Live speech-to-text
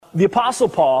The Apostle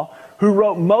Paul, who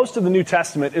wrote most of the New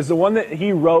Testament, is the one that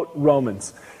he wrote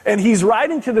Romans. And he's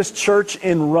writing to this church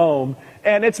in Rome.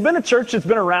 And it's been a church that's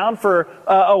been around for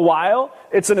a while.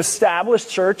 It's an established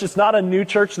church. It's not a new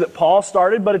church that Paul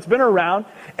started, but it's been around.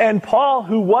 And Paul,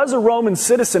 who was a Roman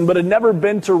citizen but had never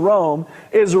been to Rome,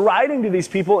 is writing to these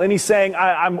people, and he's saying,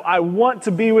 I want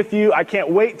to be with you. I can't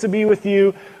wait to be with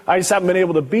you. I just haven't been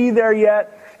able to be there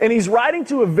yet. And he's writing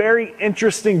to a very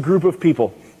interesting group of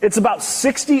people. It's about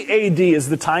 60 AD is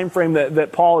the time frame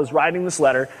that Paul is writing this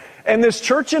letter. And this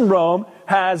church in Rome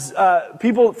has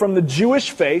people from the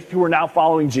Jewish faith who are now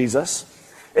following Jesus.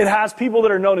 It has people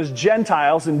that are known as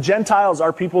Gentiles, and Gentiles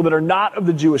are people that are not of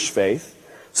the Jewish faith.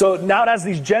 So now it has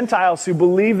these Gentiles who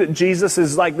believe that Jesus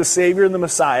is like the Savior and the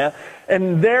Messiah,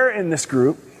 and they're in this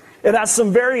group. It has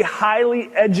some very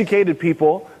highly educated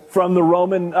people from the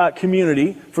Roman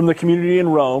community, from the community in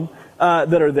Rome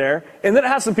that are there. And then it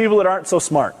has some people that aren't so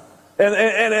smart.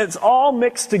 And it's all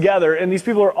mixed together, and these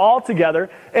people are all together.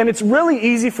 And it's really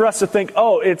easy for us to think,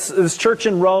 oh, it's this church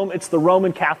in Rome, it's the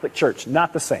Roman Catholic Church.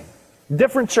 Not the same.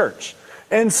 Different church.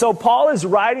 And so Paul is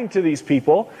writing to these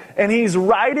people, and he's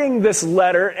writing this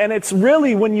letter, and it's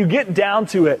really, when you get down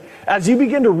to it, as you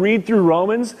begin to read through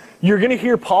Romans, you're going to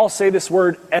hear Paul say this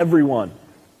word, everyone,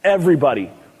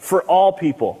 everybody, for all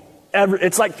people.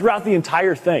 It's like throughout the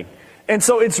entire thing. And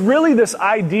so it's really this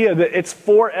idea that it's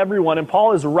for everyone, and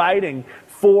Paul is writing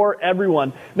for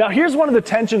everyone. Now, here's one of the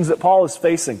tensions that Paul is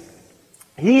facing.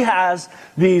 He has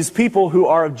these people who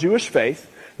are of Jewish faith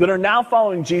that are now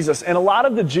following Jesus, and a lot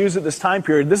of the Jews at this time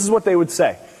period, this is what they would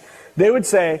say. They would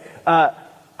say,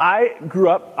 I grew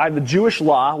up, I have the Jewish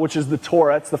law, which is the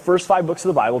Torah. It's the first 5 books of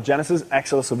the Bible, Genesis,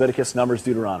 Exodus, Leviticus, Numbers,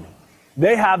 Deuteronomy.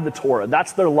 They have the Torah.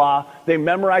 That's their law. They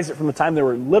memorize it from the time they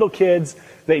were little kids.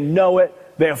 They know it.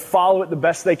 They follow it the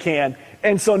best they can.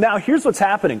 And so now here's what's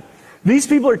happening. These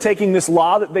people are taking this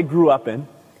law that they grew up in,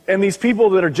 and these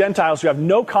people that are Gentiles who have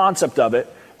no concept of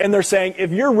it, and they're saying,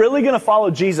 if you're really going to follow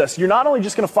Jesus, you're not only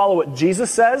just going to follow what Jesus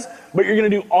says, but you're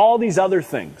going to do all these other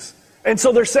things. And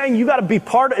so they're saying you got to be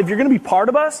if you're going to be part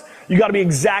of us, you got to be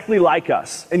exactly like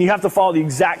us. And you have to follow the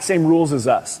exact same rules as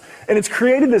us. And it's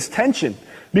created this tension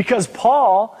because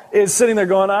Paul is sitting there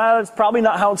going, that's probably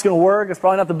not how it's going to work. It's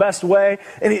probably not the best way.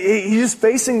 And he's just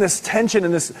facing this tension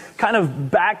and this kind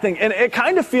of back thing. And it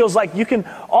kind of feels like you can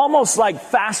almost like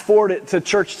fast forward it to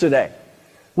church today.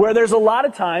 Where there's a lot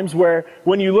of times where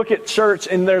when you look at church,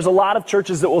 and there's a lot of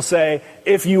churches that will say,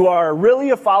 if you are really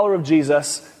a follower of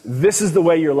Jesus, this is the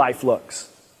way your life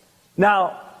looks.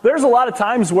 Now, there's a lot of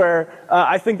times where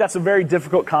I think that's a very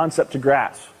difficult concept to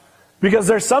grasp. Because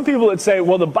there's some people that say,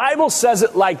 well, the Bible says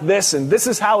it like this, and this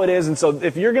is how it is, and so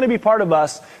if you're going to be part of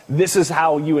us, this is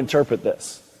how you interpret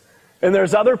this. And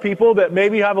there's other people that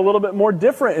maybe have a little bit more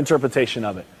different interpretation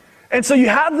of it. And so you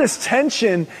have this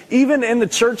tension, even in the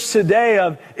church today,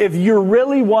 of if you're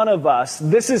really one of us,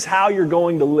 this is how you're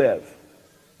going to live.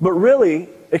 But really,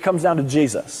 it comes down to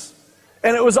Jesus.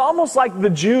 And it was almost like the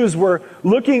Jews were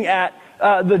looking at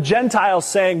the Gentiles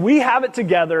saying, we have it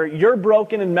together, you're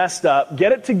broken and messed up,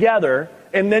 get it together,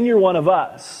 and then you're one of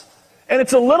us. And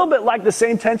it's a little bit like the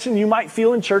same tension you might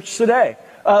feel in church today.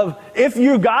 Of, if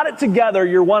you got it together,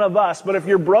 you're one of us, but if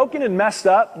you're broken and messed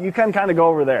up, you can kind of go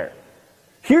over there.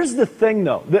 Here's the thing,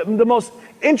 though. The most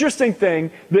interesting thing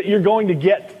that you're going to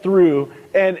get through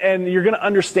and you're going to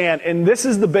understand, and this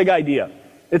is the big idea.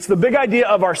 It's the big idea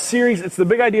of our series. It's the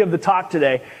big idea of the talk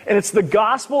today. And it's the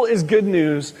gospel is good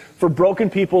news for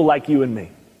broken people like you and me.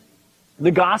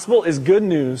 The gospel is good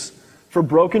news for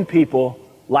broken people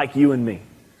like you and me.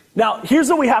 Now, here's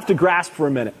what we have to grasp for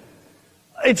a minute.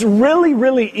 It's really,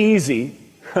 really easy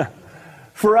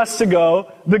for us to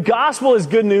go, the gospel is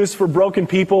good news for broken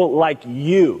people like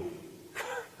you.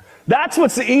 That's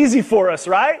what's easy for us,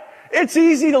 right? It's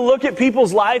easy to look at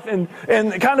people's life and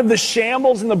kind of the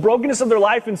shambles and the brokenness of their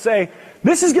life and say,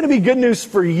 this is going to be good news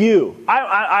for you.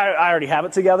 I already have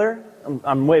it together.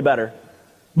 I'm way better.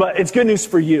 But it's good news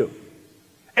for you.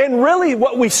 And really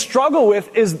what we struggle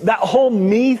with is that whole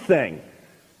me thing.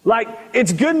 Like,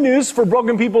 it's good news for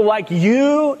broken people like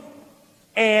you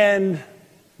and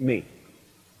me.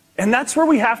 And that's where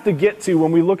we have to get to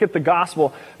when we look at the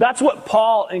gospel. That's what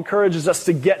Paul encourages us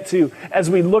to get to as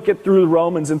we look at through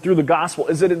Romans and through the gospel,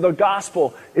 is that the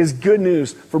gospel is good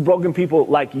news for broken people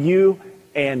like you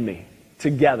and me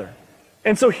together.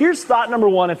 And so here's thought number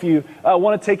one, if you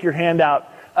want to take your hand out.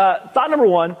 Thought number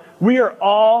one, we are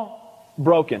all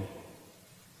broken.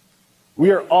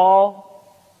 We are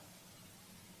all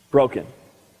broken.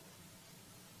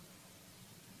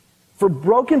 For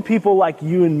broken people like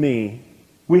you and me,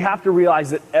 we have to realize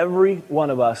that every one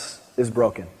of us is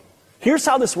broken. Here's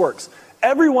how this works.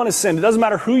 Everyone has sinned. It doesn't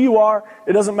matter who you are.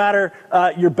 It doesn't matter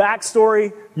your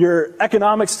backstory, your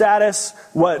economic status,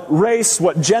 what race,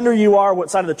 what gender you are, what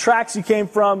side of the tracks you came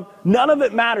from. None of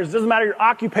it matters. It doesn't matter your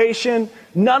occupation.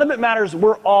 None of it matters.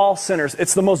 We're all sinners.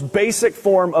 It's the most basic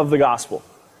form of the gospel,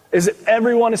 is that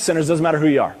everyone is sinners. It doesn't matter who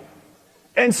you are.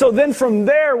 And so then from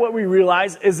there, what we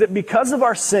realize is that because of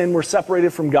our sin, we're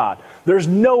separated from God. There's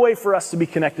no way for us to be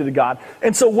connected to God.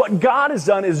 And so what God has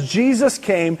done is Jesus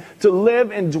came to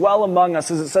live and dwell among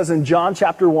us, as it says in John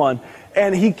chapter 1.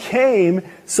 And he came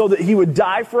so that he would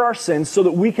die for our sins so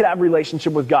that we could have a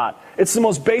relationship with God. It's the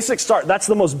most basic start. That's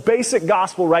the most basic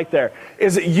gospel right there,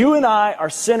 is that you and I are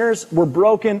sinners, we're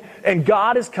broken, and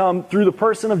God has come through the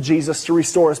person of Jesus to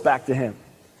restore us back to him.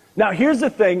 Now, here's the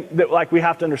thing that we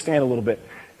have to understand a little bit,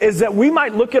 is that we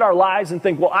might look at our lives and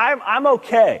think, well, I'm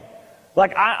okay.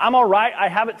 I'm all right. I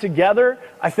have it together.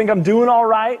 I think I'm doing all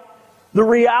right. The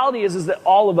reality is that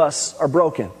all of us are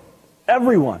broken.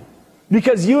 Everyone.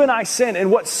 Because you and I sin.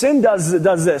 And what sin does is it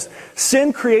does this.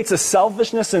 Sin creates a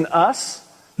selfishness in us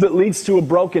that leads to a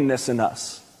brokenness in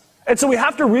us. And so we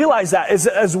have to realize that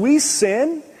as we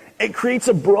sin, it creates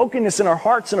a brokenness in our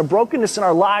hearts and a brokenness in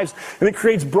our lives. And it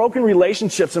creates broken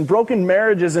relationships and broken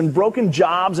marriages and broken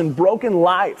jobs and broken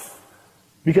life.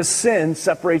 Because sin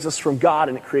separates us from God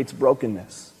and it creates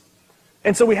brokenness.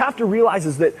 And so we have to realize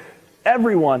is that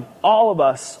everyone, all of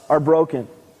us, are broken.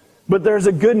 But there's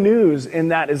a good news in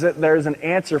that, is that there is an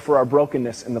answer for our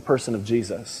brokenness in the person of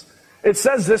Jesus. It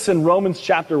says this in Romans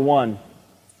chapter 1,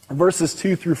 verses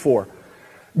 2 through 4.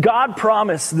 God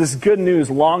promised this good news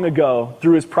long ago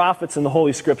through his prophets in the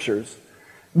Holy Scriptures.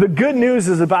 The good news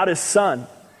is about his son.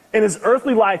 In his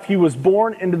earthly life, he was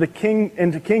born into King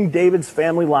David's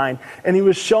family line, and he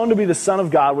was shown to be the Son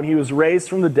of God when he was raised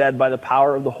from the dead by the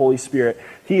power of the Holy Spirit.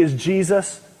 He is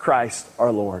Jesus Christ,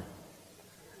 our Lord.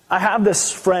 I have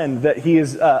this friend that he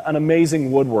is an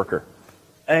amazing woodworker.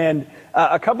 And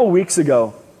a couple weeks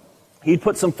ago, he'd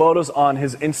put some photos on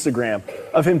his Instagram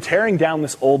of him tearing down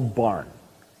this old barn.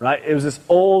 Right? It was this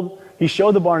old, he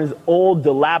showed the barn as old,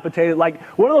 dilapidated, like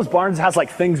one of those barns that has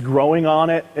like things growing on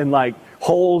it and like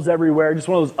holes everywhere, just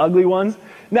one of those ugly ones.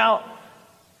 Now,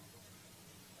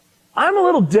 I'm a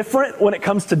little different when it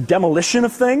comes to demolition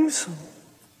of things.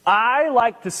 I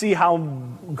like to see how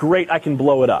great I can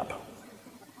blow it up.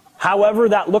 However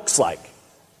that looks like.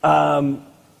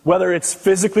 Whether it's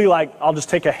physically like I'll just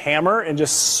take a hammer and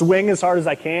just swing as hard as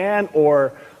I can,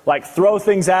 or like throw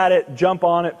things at it, jump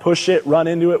on it, push it, run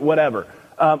into it, whatever.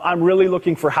 I'm really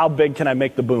looking for how big can I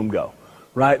make the boom go,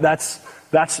 right?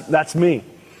 That's me.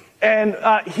 And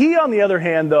he, on the other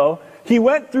hand, though, he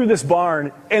went through this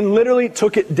barn and literally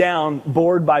took it down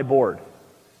board by board.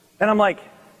 And I'm like,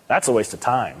 that's a waste of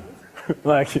time.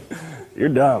 Like, you're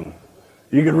dumb.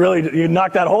 You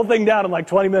knock that whole thing down in like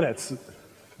 20 minutes.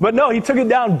 But no, he took it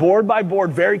down board by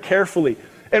board very carefully.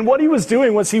 And what he was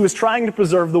doing was he was trying to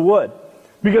preserve the wood.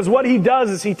 Because what he does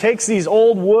is he takes these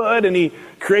old wood and he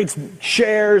creates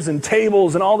chairs and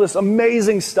tables and all this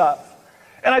amazing stuff.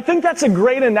 And I think that's a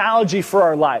great analogy for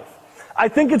our life. I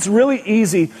think it's really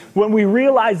easy when we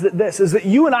realize that this is that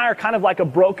you and I are kind of like a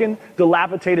broken,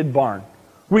 dilapidated barn.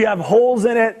 We have holes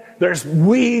in it. There's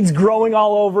weeds growing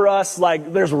all over us.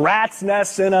 Like there's rats'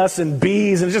 nests in us and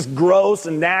bees, and it's just gross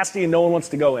and nasty and no one wants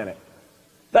to go in it.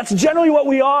 That's generally what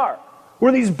we are.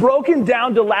 We're these broken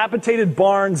down, dilapidated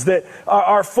barns that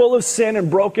are full of sin and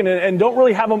broken and don't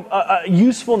really have a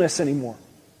usefulness anymore.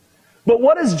 But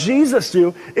what does Jesus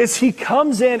do is he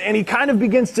comes in and he kind of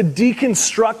begins to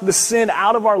deconstruct the sin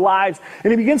out of our lives.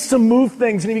 And he begins to move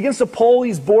things and he begins to pull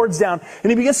these boards down. And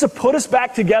he begins to put us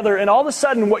back together. And all of a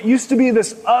sudden, what used to be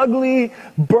this ugly,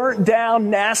 burnt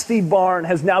down, nasty barn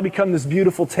has now become this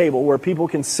beautiful table where people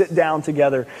can sit down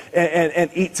together and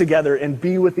eat together and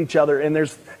be with each other. And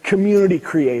there's community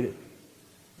created.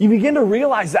 You begin to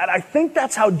realize that. I think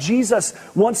that's how Jesus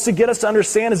wants to get us to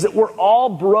understand, is that we're all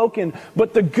broken,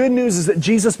 but the good news is that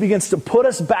Jesus begins to put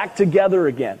us back together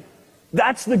again.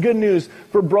 That's the good news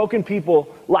for broken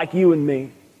people like you and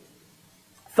me.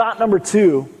 Thought number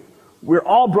 2, we're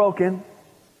all broken.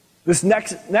 This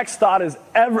next thought is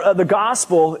the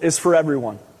gospel is for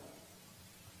everyone.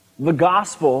 The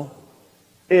gospel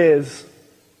is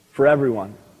for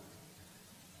everyone.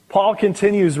 Paul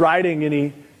continues writing and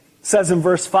he says in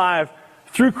verse 5,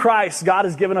 through Christ, God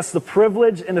has given us the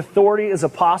privilege and authority as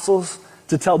apostles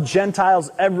to tell Gentiles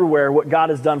everywhere what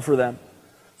God has done for them,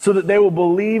 so that they will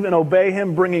believe and obey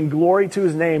him, bringing glory to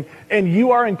his name. And you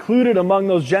are included among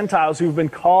those Gentiles who've been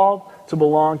called to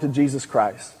belong to Jesus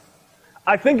Christ.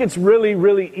 I think it's really,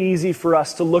 really easy for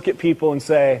us to look at people and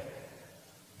say,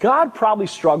 God probably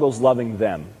struggles loving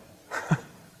them.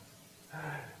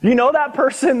 You know that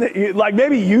person that you, like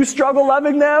maybe you struggle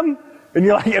loving them, and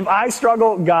you're like, if I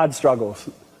struggle, God struggles.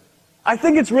 I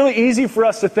think it's really easy for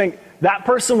us to think that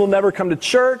person will never come to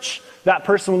church, that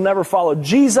person will never follow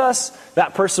Jesus,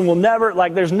 that person will never,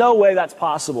 like there's no way that's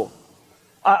possible.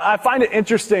 I find it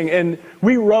interesting, and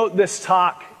we wrote this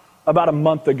talk about a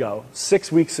month ago,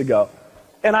 6 weeks ago.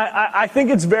 And I think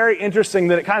it's very interesting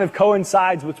that it kind of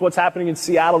coincides with what's happening in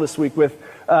Seattle this week with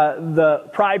the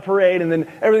Pride Parade and then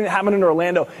everything that happened in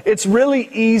Orlando. It's really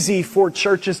easy for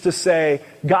churches to say,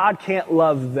 God can't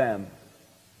love them.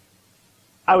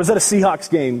 I was at a Seahawks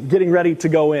game getting ready to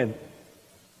go in. It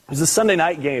was a Sunday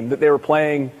night game that they were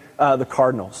playing the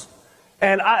Cardinals.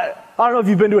 And I don't know if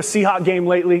you've been to a Seahawks game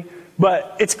lately,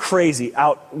 but it's crazy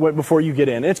out before you get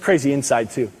in. It's crazy inside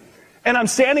too. And I'm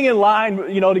standing in line,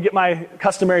 to get my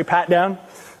customary pat down,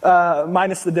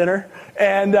 minus the dinner.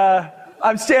 And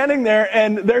I'm standing there,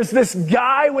 and there's this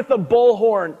guy with a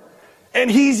bullhorn, and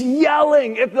he's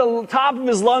yelling at the top of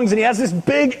his lungs, and he has this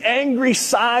big angry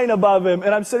sign above him.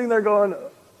 And I'm sitting there going,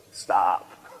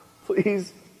 stop,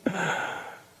 please.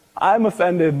 I'm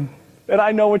offended, and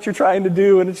I know what you're trying to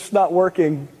do, and it's just not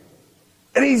working.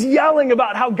 And he's yelling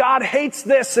about how God hates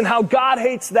this and how God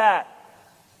hates that.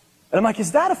 And I'm like,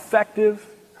 is that effective?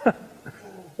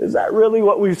 Is that really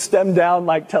what we've stemmed down,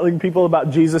 like telling people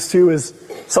about Jesus to, is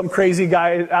some crazy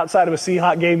guy outside of a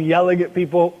Seahawks game yelling at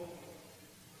people?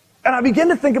 And I begin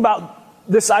to think about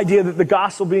this idea that the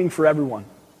gospel being for everyone.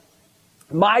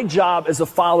 My job as a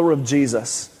follower of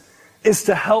Jesus is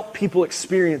to help people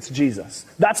experience Jesus.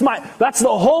 That's the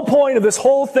whole point of this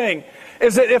whole thing.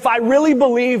 Is that if I really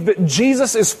believe that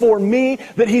Jesus is for me,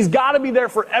 that he's got to be there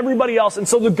for everybody else. And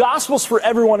so the gospel's for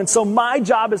everyone. And so my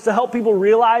job is to help people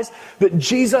realize that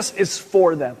Jesus is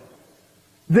for them.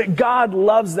 That God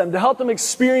loves them. To help them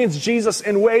experience Jesus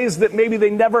in ways that maybe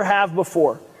they never have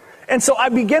before. And so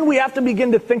we have to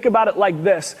begin to think about it like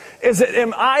this. Is that,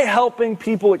 am I helping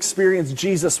people experience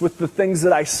Jesus with the things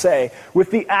that I say, with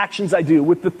the actions I do,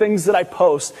 with the things that I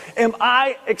post? Am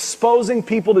I exposing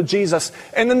people to Jesus?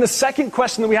 And then the second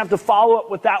question that we have to follow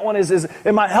up with that one is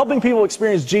am I helping people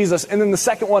experience Jesus? And then the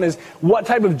second one is, what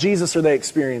type of Jesus are they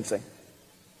experiencing?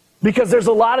 Because there's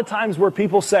a lot of times where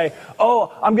people say,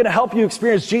 oh, I'm going to help you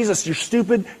experience Jesus. You're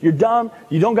stupid, you're dumb,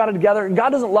 you don't got it together, and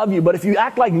God doesn't love you. But if you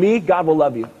act like me, God will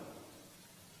love you.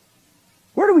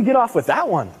 Where do we get off with that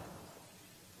one?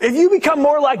 If you become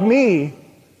more like me,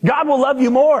 God will love you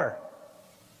more.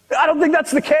 I don't think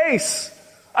that's the case.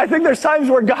 I think there's times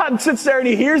where God sits there and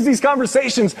he hears these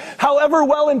conversations, however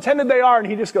well-intended they are, and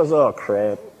he just goes, oh,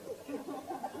 crap.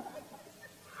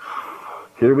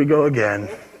 Here we go again.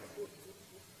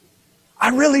 I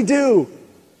really do.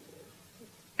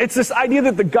 It's this idea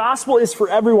that the gospel is for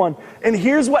everyone. And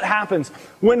here's what happens.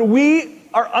 When we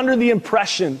are under the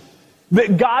impression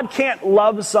that God can't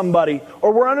love somebody,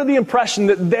 or we're under the impression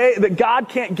that God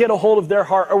can't get a hold of their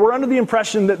heart, or we're under the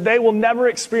impression that they will never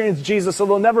experience Jesus, or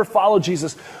they'll never follow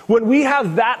Jesus. When we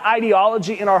have that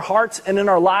ideology in our hearts and in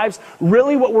our lives,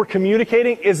 really what we're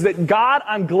communicating is that, God,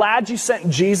 I'm glad you sent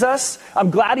Jesus.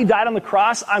 I'm glad he died on the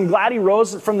cross. I'm glad he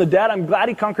rose from the dead. I'm glad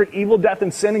he conquered evil, death,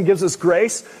 and sin and gives us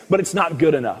grace, but it's not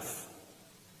good enough.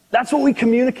 That's what we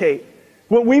communicate.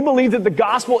 When we believe that the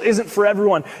gospel isn't for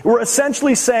everyone, we're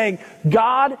essentially saying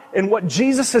God and what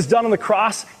Jesus has done on the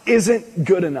cross isn't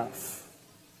good enough.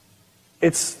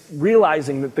 It's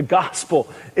realizing that the gospel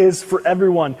is for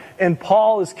everyone. And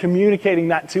Paul is communicating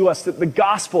that to us, that the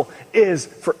gospel is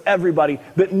for everybody,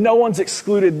 that no one's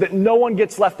excluded, that no one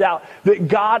gets left out, that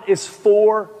God is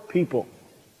for people.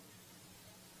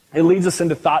 It leads us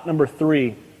into thought number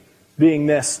 3, being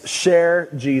this: share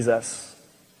Jesus.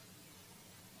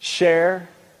 Share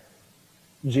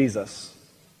Jesus.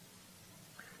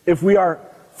 If we are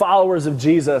followers of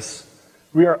Jesus,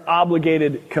 we are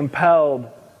obligated, compelled,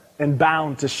 and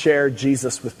bound to share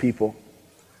Jesus with people.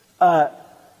 The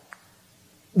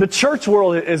church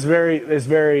world is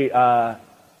very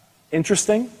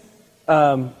interesting.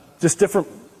 Just different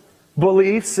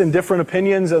beliefs and different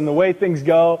opinions and the way things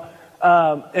go.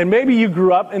 And maybe you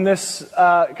grew up in this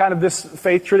kind of this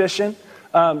faith tradition.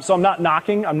 So I'm not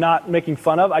knocking, I'm not making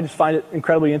fun of, I just find it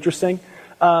incredibly interesting.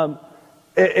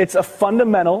 It's a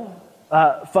fundamental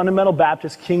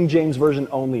Baptist King James Version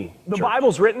only. The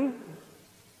Bible's written,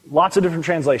 lots of different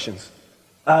translations.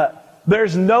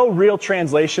 There's no real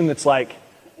translation that's like,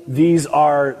 these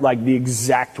are like the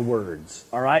exact words,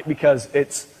 all right? Because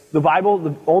it's the Bible,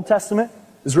 the Old Testament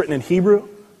is written in Hebrew,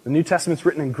 the New Testament's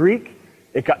written in Greek.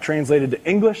 It got translated to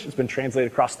English. It's been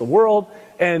translated across the world.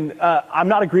 And I'm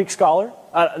not a Greek scholar.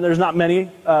 There's not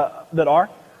many that are.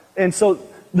 And so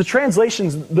the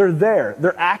translations, they're there.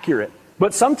 They're accurate.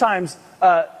 But sometimes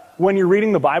when you're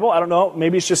reading the Bible, I don't know,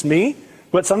 maybe it's just me,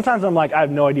 but sometimes I'm like, I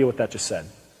have no idea what that just said.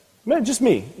 Just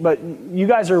me, but you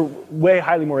guys are way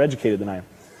highly more educated than I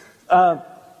am.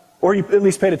 Or you at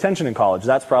least paid attention in college.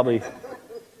 That's probably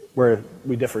where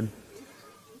we differed.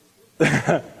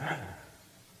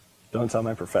 Don't tell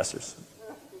my professors.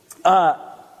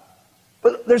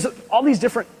 But there's all these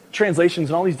different translations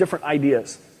and all these different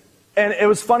ideas. And it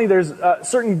was funny, there's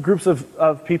certain groups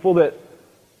of people that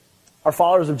are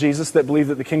followers of Jesus that believe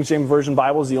that the King James Version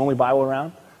Bible is the only Bible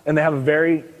around. And they have a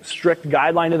very strict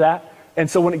guideline to that. And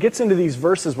so when it gets into these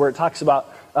verses where it talks about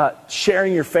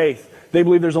sharing your faith, they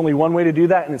believe there's only one way to do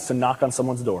that, and it's to knock on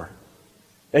someone's door.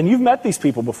 And you've met these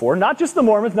people before, not just the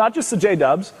Mormons, not just the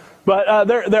J-Dubs, but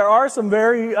there are some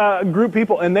very group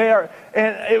people, and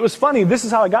it was funny, this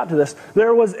is how I got to this.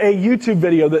 There was a YouTube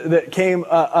video that came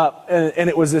up, and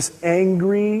it was this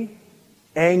angry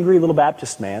little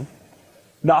Baptist man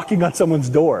knocking on someone's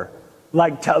door.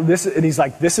 And he's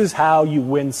like, this is how you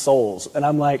win souls. And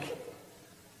I'm like,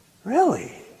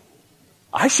 really?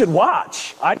 I should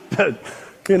watch. I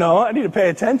need to pay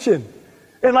attention.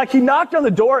 And he knocked on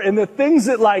the door, and the things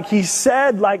that he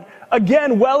said,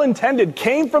 again, well-intended,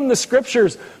 came from the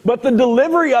scriptures, but the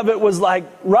delivery of it was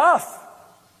rough.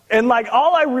 And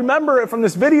all I remember from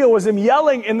this video was him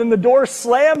yelling and then the door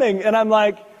slamming. And I'm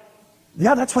like,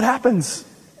 yeah, that's what happens.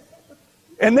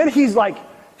 And then he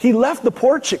left the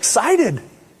porch excited.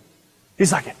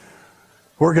 He's like,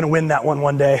 we're going to win that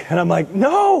one day. And I'm like,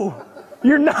 no,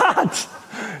 you're not.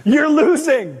 You're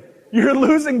losing. You're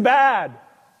losing bad.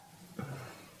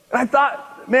 And I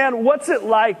thought, man, what's it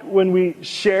like when we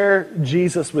share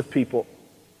Jesus with people?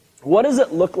 What does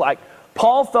it look like?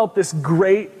 Paul felt this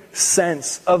great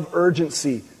sense of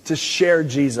urgency to share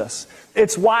Jesus.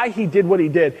 It's why he did what he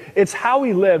did. It's how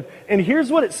he lived. And here's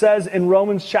what it says in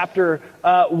Romans chapter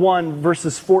 1,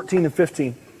 verses 14 and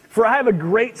 15. For I have a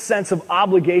great sense of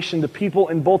obligation to people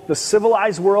in both the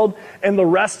civilized world and the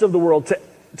rest of the world,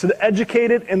 to the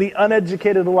educated and the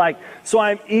uneducated alike. So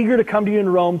I am eager to come to you in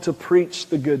Rome to preach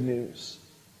the good news.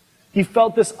 He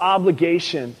felt this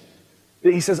obligation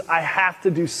that he says, I have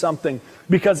to do something.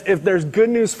 Because if there's good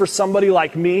news for somebody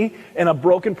like me and a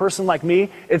broken person like me,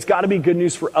 it's got to be good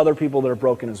news for other people that are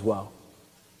broken as well.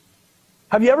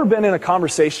 Have you ever been in a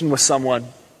conversation with someone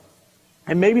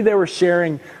and maybe they were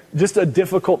sharing just a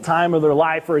difficult time of their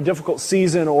life or a difficult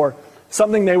season or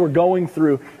something they were going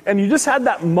through, and you just had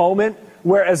that moment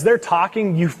where as they're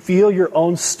talking, you feel your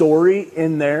own story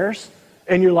in theirs,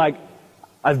 and you're like,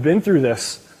 I've been through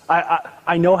this.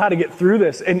 I know how to get through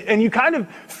this. And you kind of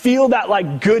feel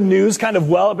that good news kind of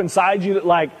well up inside you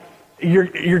that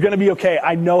you're going to be okay.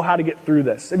 I know how to get through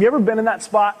this. Have you ever been in that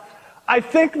spot? I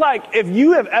think if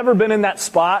you have ever been in that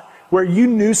spot where you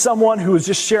knew someone who was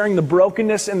just sharing the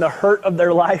brokenness and the hurt of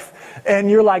their life, and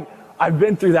you're like, I've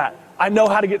been through that. I know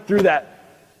how to get through that,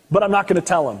 but I'm not going to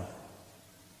tell them.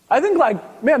 I think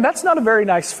man, that's not a very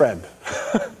nice friend.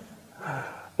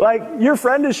 Your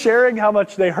friend is sharing how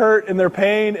much they hurt and their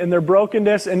pain and their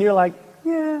brokenness, and you're like,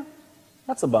 yeah,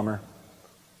 that's a bummer.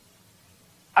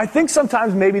 I think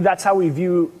sometimes maybe that's how we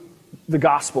view the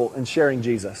gospel and sharing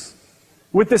Jesus.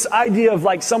 With this idea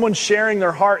of someone sharing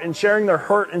their heart and sharing their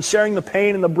hurt and sharing the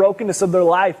pain and the brokenness of their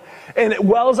life. And it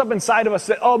wells up inside of us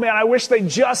that, oh man, I wish they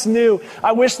just knew.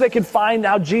 I wish they could find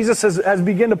how Jesus has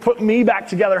begun to put me back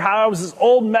together. How I was this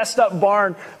old messed up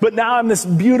barn, but now I'm this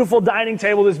beautiful dining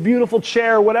table, this beautiful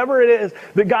chair, whatever it is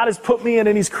that God has put me in,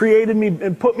 and He's created me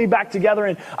and put me back together.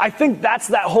 And I think that's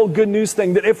that whole good news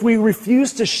thing, that if we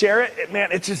refuse to share it,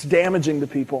 man, it's just damaging to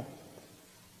people.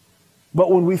 But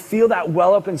when we feel that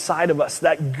well up inside of us,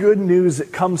 that good news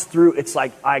that comes through, it's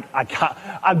like,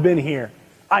 I've been here.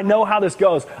 I know how this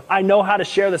goes. I know how to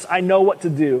share this. I know what to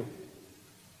do.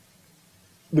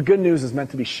 The good news is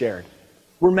meant to be shared.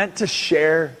 We're meant to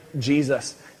share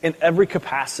Jesus in every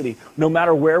capacity, no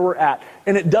matter where we're at.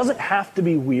 And it doesn't have to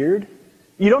be weird.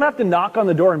 You don't have to knock on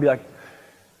the door and be like,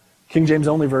 King James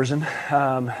only version.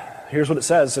 Here's what it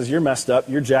says. It says, you're messed up.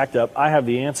 You're jacked up. I have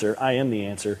the answer. I am the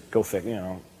answer. Go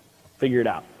figure it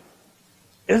out.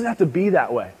 It doesn't have to be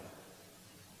that way.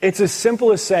 It's as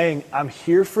simple as saying, I'm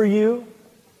here for you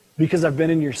because I've been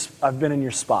in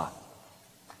your spot.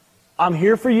 I'm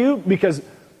here for you because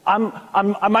I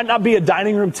might not be a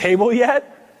dining room table yet,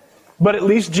 but at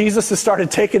least Jesus has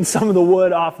started taking some of the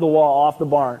wood off the wall, off the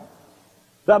barn.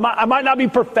 I might not be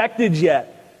perfected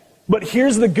yet, but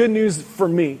here's the good news for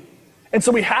me. And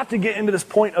so we have to get into this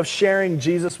point of sharing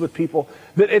Jesus with people,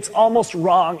 that it's almost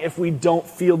wrong if we don't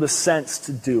feel the sense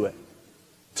to do it,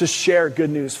 to share good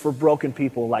news for broken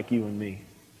people like you and me.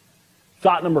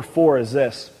 Thought number 4 is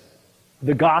this: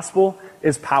 the gospel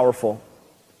is powerful.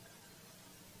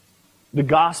 The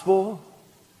gospel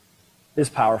is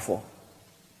powerful.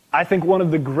 I think one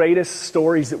of the greatest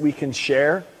stories that we can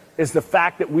share is the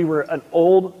fact that we were an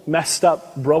old, messed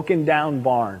up, broken down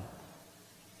barn.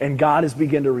 And God has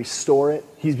begun to restore it.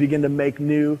 He's begun to make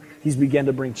new. He's begun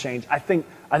to bring change. I think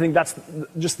that's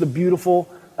just the beautiful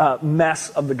mess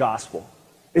of the gospel,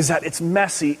 is that it's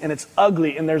messy and it's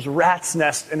ugly and there's rat's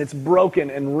nest and it's broken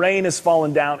and rain has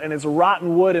fallen down and it's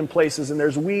rotten wood in places and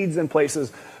there's weeds in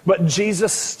places. But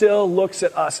Jesus still looks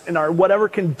at us in our whatever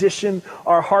condition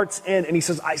our heart's in, and he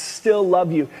says, I still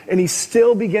love you. And he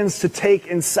still begins to take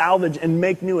and salvage and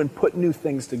make new and put new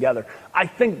things together. I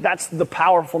think that's the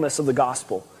powerfulness of the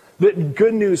gospel. The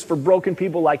good news for broken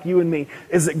people like you and me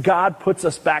is that God puts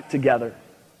us back together.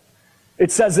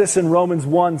 It says this in Romans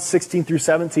 1, 16 through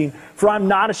 17, for I'm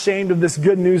not ashamed of this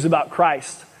good news about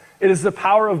Christ. It is the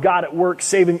power of God at work,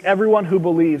 saving everyone who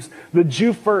believes, the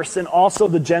Jew first and also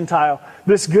the Gentile.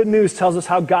 This good news tells us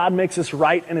how God makes us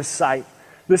right in his sight.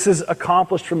 This is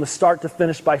accomplished from the start to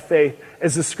finish by faith.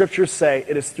 As the scriptures say,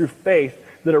 it is through faith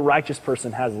that a righteous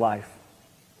person has life.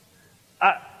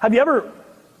 Have you ever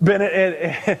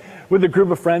been with a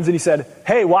group of friends and you said,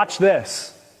 hey, watch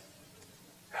this?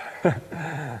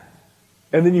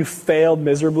 And then you failed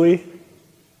miserably?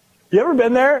 You ever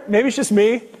been there? Maybe it's just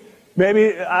me.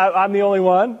 Maybe I'm the only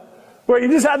one. Where you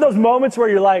just had those moments where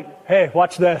you're like, hey,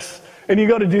 watch this. And you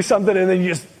go to do something and then you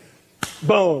just,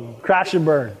 boom, crash and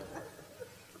burn.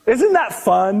 Isn't that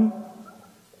fun?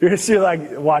 You're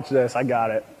like, watch this, I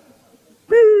got it.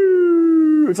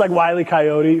 It's like Wile E.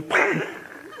 Coyote.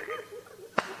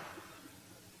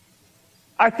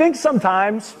 I think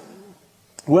sometimes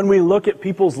when we look at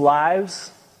people's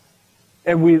lives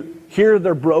and we hear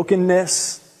their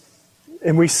brokenness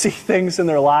and we see things in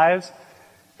their lives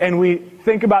and we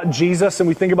think about Jesus and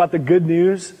we think about the good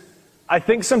news, I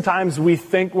think sometimes we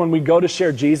think when we go to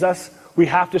share Jesus, we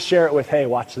have to share it with, hey,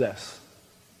 watch this.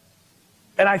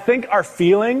 And I think our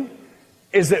feeling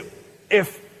is that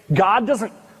if God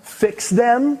doesn't fix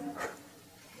them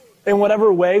in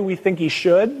whatever way we think he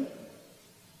should,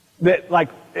 that like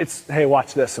it's, hey,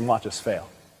 watch this and watch us fail.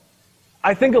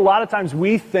 I think a lot of times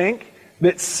we think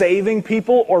that saving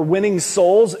people or winning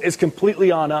souls is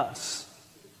completely on us.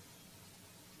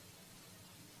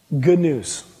 Good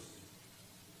news.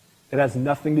 It has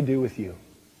nothing to do with you.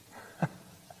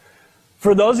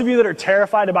 For those of you that are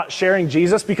terrified about sharing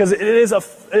Jesus, because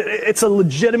it's a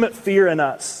legitimate fear in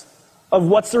us of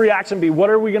what's the reaction be, what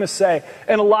are we going to say?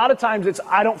 And a lot of times it's,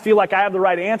 I don't feel like I have the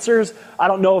right answers. I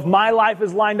don't know if my life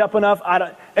is lined up enough.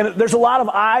 And there's a lot of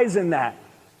eyes in that.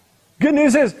 Good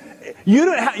news is, you're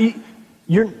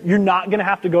not going to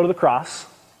have to go to the cross.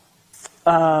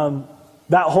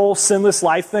 That whole sinless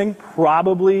life thing,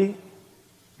 probably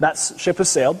that ship has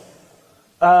sailed.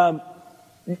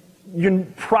 You're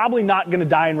probably not going to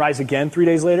die and rise again 3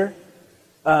 days later.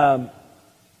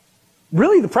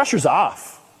 Really, the pressure's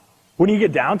off when you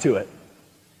get down to it.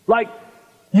 Like,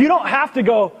 you don't have to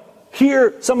go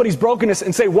hear somebody's brokenness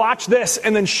and say, watch this,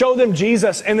 and then show them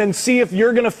Jesus, and then see if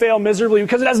you're going to fail miserably,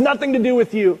 because it has nothing to do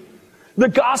with you. The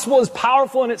gospel is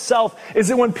powerful in itself, is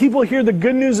that when people hear the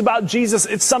good news about Jesus,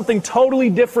 it's something totally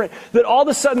different. That all of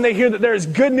a sudden they hear that there is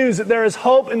good news, that there is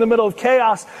hope in the middle of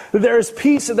chaos, that there is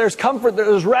peace, that there's comfort, that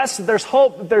there's rest, that there's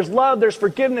hope, that there's love, there's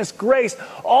forgiveness, grace,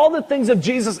 all the things of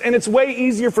Jesus. And it's way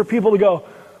easier for people to go,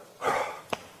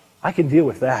 I can deal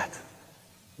with that.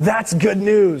 That's good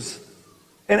news.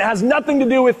 And it has nothing to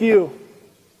do with you.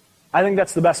 I think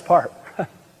that's the best part.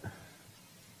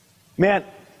 Man,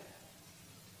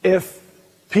 if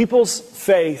people's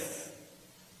faith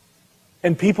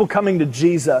and people coming to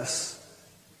Jesus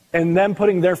and them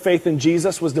putting their faith in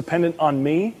Jesus was dependent on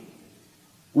me,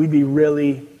 we'd be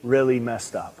really, really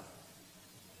messed up.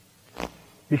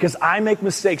 Because I make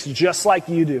mistakes just like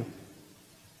you do.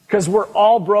 Because we're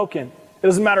all broken. It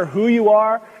doesn't matter who you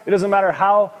are. It doesn't matter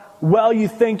how well you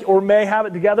think or may have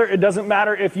it together. It doesn't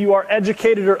matter if you are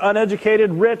educated or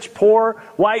uneducated, rich, poor,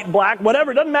 white, black,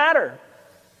 whatever. It doesn't matter.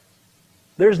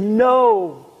 There's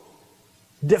no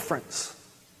difference.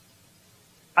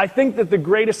 I think that the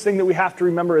greatest thing that we have to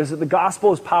remember is that the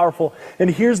gospel is powerful. And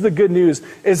here's the good news,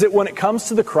 is that when it comes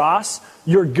to the cross,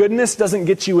 your goodness doesn't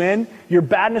get you in, your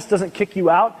badness doesn't kick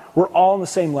you out. We're all on the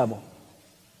same level.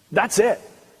 That's it.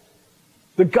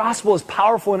 The gospel is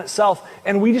powerful in itself,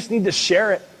 and we just need to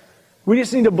share it. We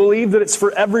just need to believe that it's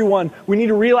for everyone. We need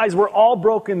to realize we're all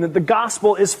broken, that the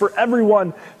gospel is for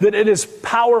everyone, that it is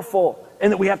powerful,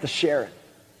 and that we have to share it.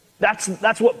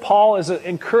 That's what Paul is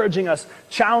encouraging us,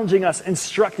 challenging us,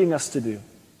 instructing us to do.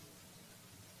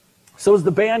 So as the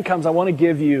band comes, I want to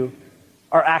give you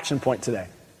our action point today.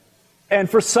 And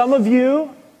for some of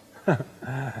you,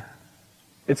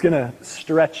 It's going to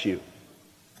stretch you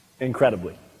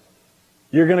incredibly.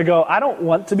 You're going to go, I don't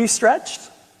want to be stretched.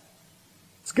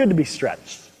 It's good to be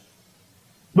stretched.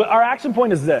 But our action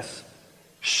point is this.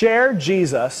 Share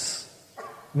Jesus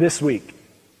this week.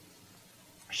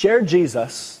 Share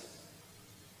Jesus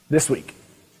this week.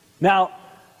 Now,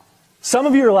 some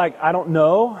of you are like, I don't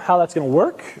know how that's going to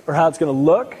work or how it's going to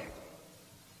look.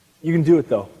 You can do it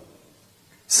though.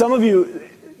 Some of you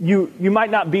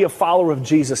might not be a follower of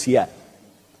Jesus yet.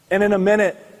 And in a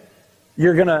minute,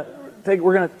 we're going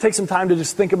to take some time to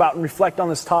just think about and reflect on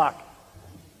this talk.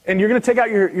 And you're going to take out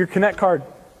your Connect card.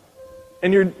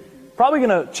 And you're probably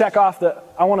going to check off the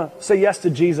I want to say yes to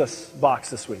Jesus box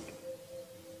this week.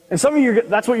 And some of you,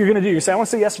 that's what you're going to do. You say, I want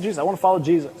to say yes to Jesus. I want to follow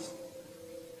Jesus.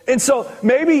 And so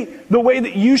maybe the way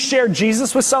that you share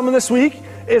Jesus with someone this week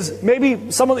is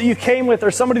maybe someone that you came with or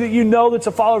somebody that you know that's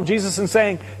a follower of Jesus and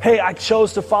saying, hey, I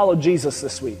chose to follow Jesus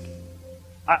this week.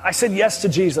 I said yes to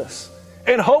Jesus.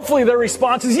 And hopefully their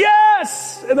response is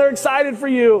yes! And they're excited for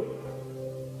you.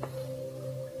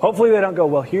 Hopefully they don't go,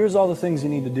 well, here's all the things you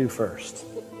need to do first.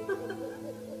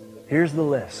 Here's the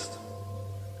list.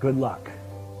 Good luck.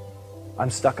 I'm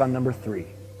stuck on number 3.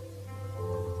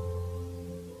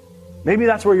 Maybe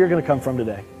that's where you're going to come from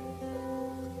today.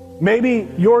 Maybe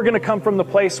you're going to come from the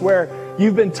place where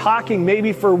you've been talking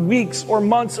maybe for weeks or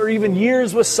months or even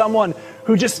years with someone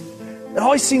who just, it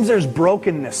always seems there's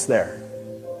brokenness there.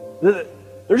 They're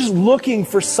just looking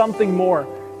for something more.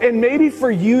 And maybe for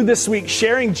you this week,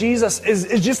 sharing Jesus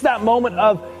is just that moment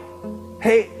of,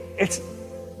 hey,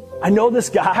 I know this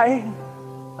guy,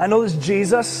 I know this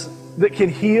Jesus that can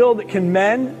heal, that can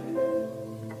mend.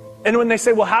 And when they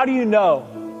say, well, how do you know?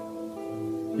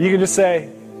 You can just say,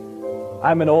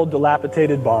 I'm an old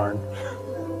dilapidated barn.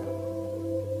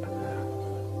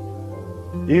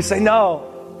 You say,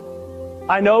 no,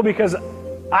 I know because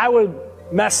I was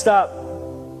messed up.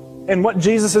 And what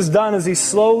Jesus has done is he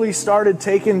slowly started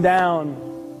taking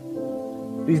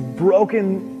down these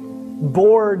broken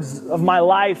boards of my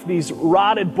life, these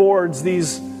rotted boards,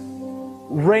 these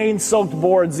rain-soaked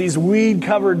boards, these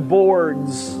weed-covered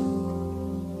boards.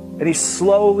 And he's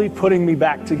slowly putting me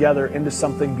back together into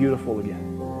something beautiful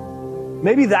again.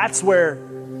 Maybe that's where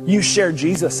you share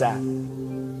Jesus at.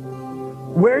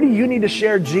 Where do you need to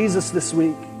share Jesus this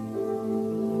week?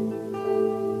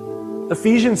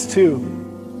 Ephesians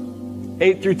 2,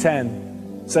 8 through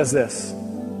 10 says this.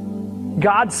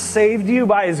 God saved you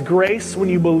by his grace when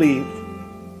you believed.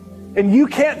 And you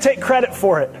can't take credit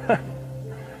for it.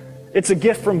 It's a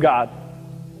gift from God.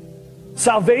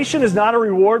 Salvation is not a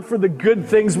reward for the good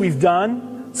things we've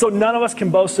done, so none of us can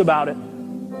boast about it.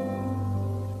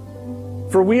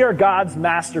 For we are God's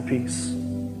masterpiece.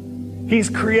 He's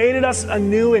created us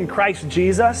anew in Christ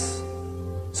Jesus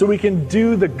so we can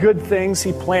do the good things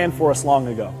he planned for us long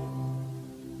ago.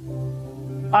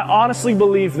 I honestly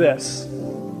believe this.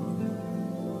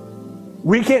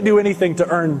 We can't do anything to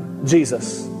earn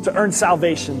Jesus, to earn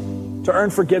salvation, to earn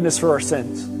forgiveness for our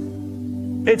sins.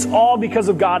 It's all because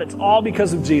of God. It's all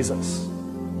because of Jesus.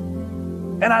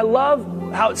 And I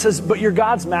love how it says, but you're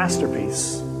God's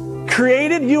masterpiece.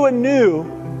 Created you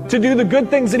anew to do the good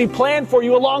things that he planned for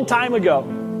you a long time ago.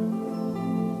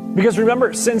 Because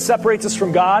remember, sin separates us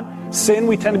from God. Sin,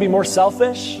 we tend to be more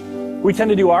selfish. We tend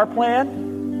to do our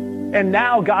plan. And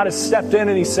now God has stepped in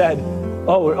and he said,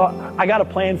 oh, I got a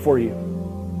plan for you.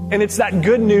 And it's that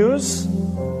good news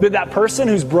that that person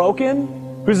who's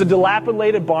broken, who's a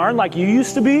dilapidated barn like you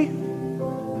used to be,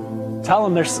 tell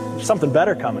them there's something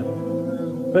better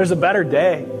coming. There's a better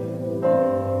day.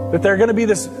 That they're going to be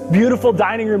this beautiful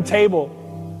dining room table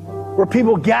where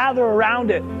people gather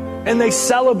around it and they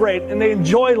celebrate and they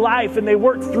enjoy life and they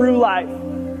work through life.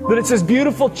 That it's this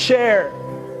beautiful chair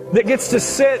that gets to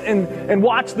sit and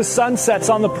watch the sunsets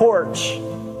on the porch.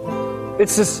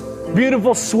 It's this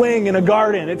beautiful swing in a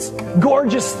garden. It's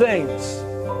gorgeous things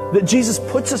that Jesus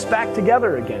puts us back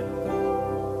together again.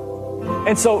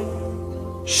 And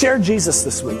so, share Jesus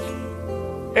this week.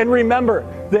 And remember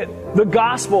that the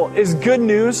gospel is good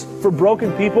news for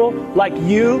broken people like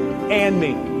you and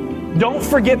me. Don't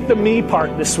forget the me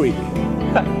part this week.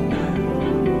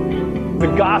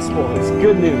 The gospel is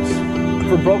good news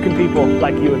for broken people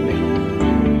like you and me.